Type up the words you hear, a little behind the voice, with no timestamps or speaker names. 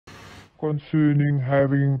concerning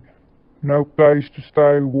having no place to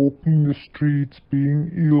stay, walking the streets,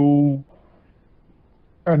 being ill,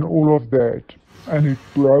 and all of that. And it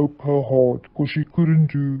broke her heart because she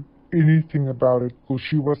couldn't do anything about it because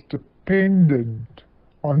she was dependent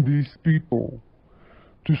on these people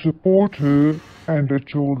to support her and her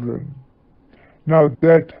children. Now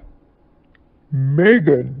that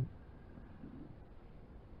Megan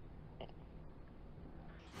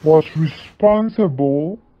was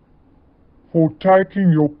responsible for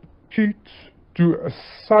taking your kids to a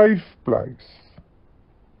safe place.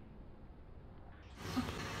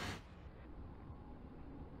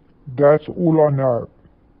 That's all I know.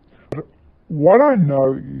 What I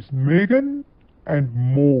know is Megan and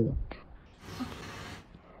Maud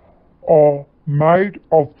are made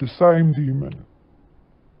of the same demon.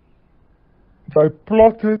 They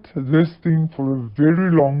plotted this thing for a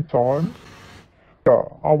very long time.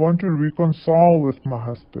 I want to reconcile with my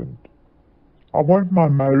husband. I want my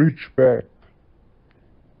marriage back.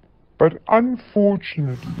 But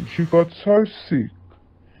unfortunately, she got so sick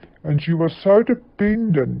and she was so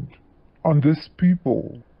dependent on these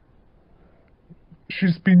people.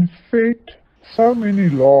 She's been fed so many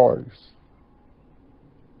lies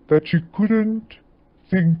that she couldn't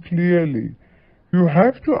think clearly. You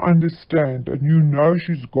have to understand, and you know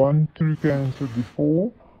she's gone through cancer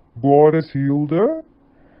before. God has healed her.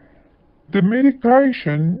 The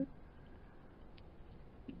medication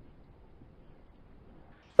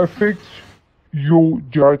affects your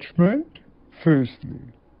judgment, firstly.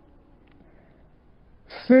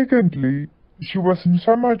 Secondly, she was in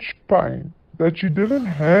so much pain that she didn't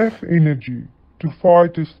have energy to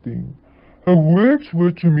fight this thing. Her words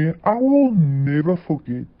were to me, I will never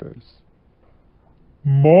forget this.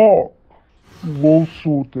 Marc will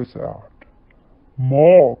sort this out.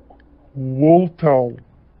 Marc will tell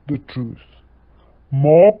the truth.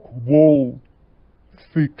 Marc will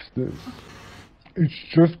fix this. It's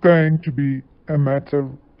just going to be a matter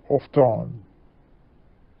of time.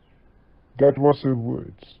 That was her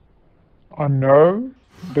words. I know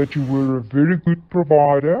that you were a very good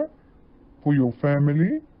provider for your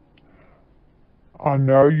family. I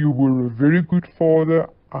know you were a very good father,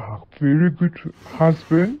 a very good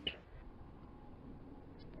husband.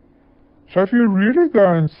 So if you really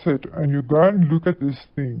go and sit and you go and look at these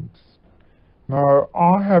things, now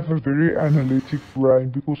I have a very analytic brain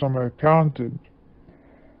because I'm an accountant.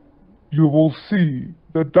 You will see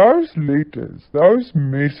that those letters, those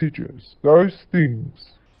messages, those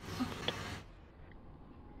things,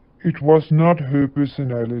 it was not her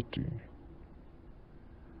personality.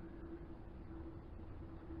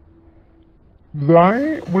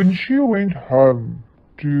 When she went home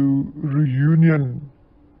to reunion,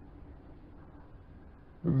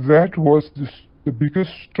 that was the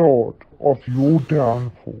biggest start of your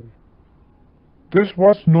downfall. This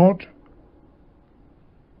was not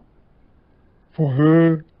for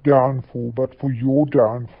her downfall, but for your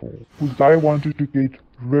downfall, because they wanted to get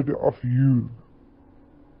rid of you.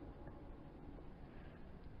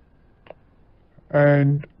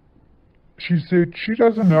 And she said she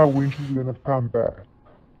doesn't know when she's going to come back.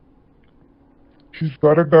 She's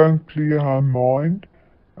got to go and clear her mind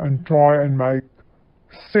and try and make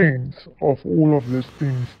sense of all of these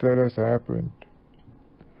things that has happened.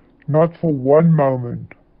 Not for one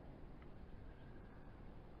moment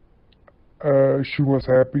she was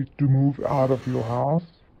happy to move out of your house,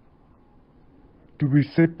 to be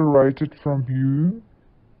separated from you,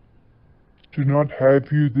 to not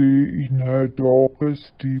have you there in her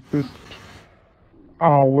darkest, deepest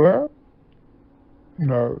hour.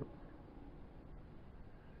 No.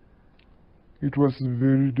 It was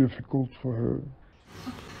very difficult for her.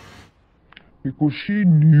 Because she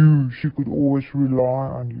knew she could always rely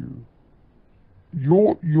on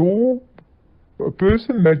you. A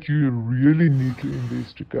person that you really need to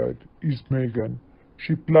investigate is Megan.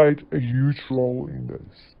 She played a huge role in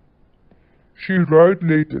this. She wrote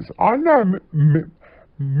letters. I know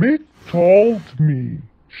Mick told me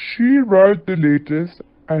she wrote the letters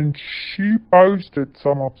and she posted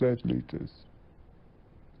some of those letters.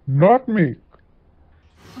 Not Mick.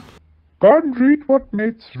 Go and read what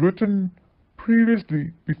Mick's written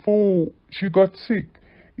previously before she got sick.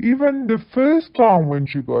 Even the first time when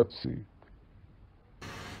she got sick.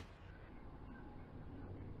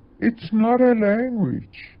 It's not her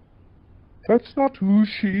language. That's not who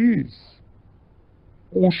she is.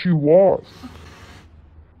 Or she was.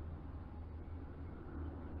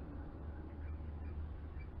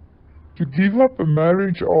 To give up a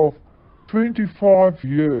marriage of 25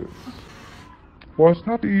 years was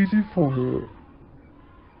not easy for her.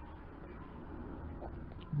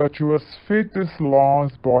 but you was fed these lies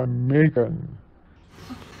by Megan.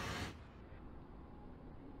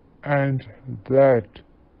 And that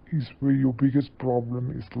is where your biggest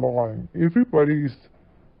problem is lying. Everybody is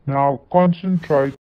now concentrating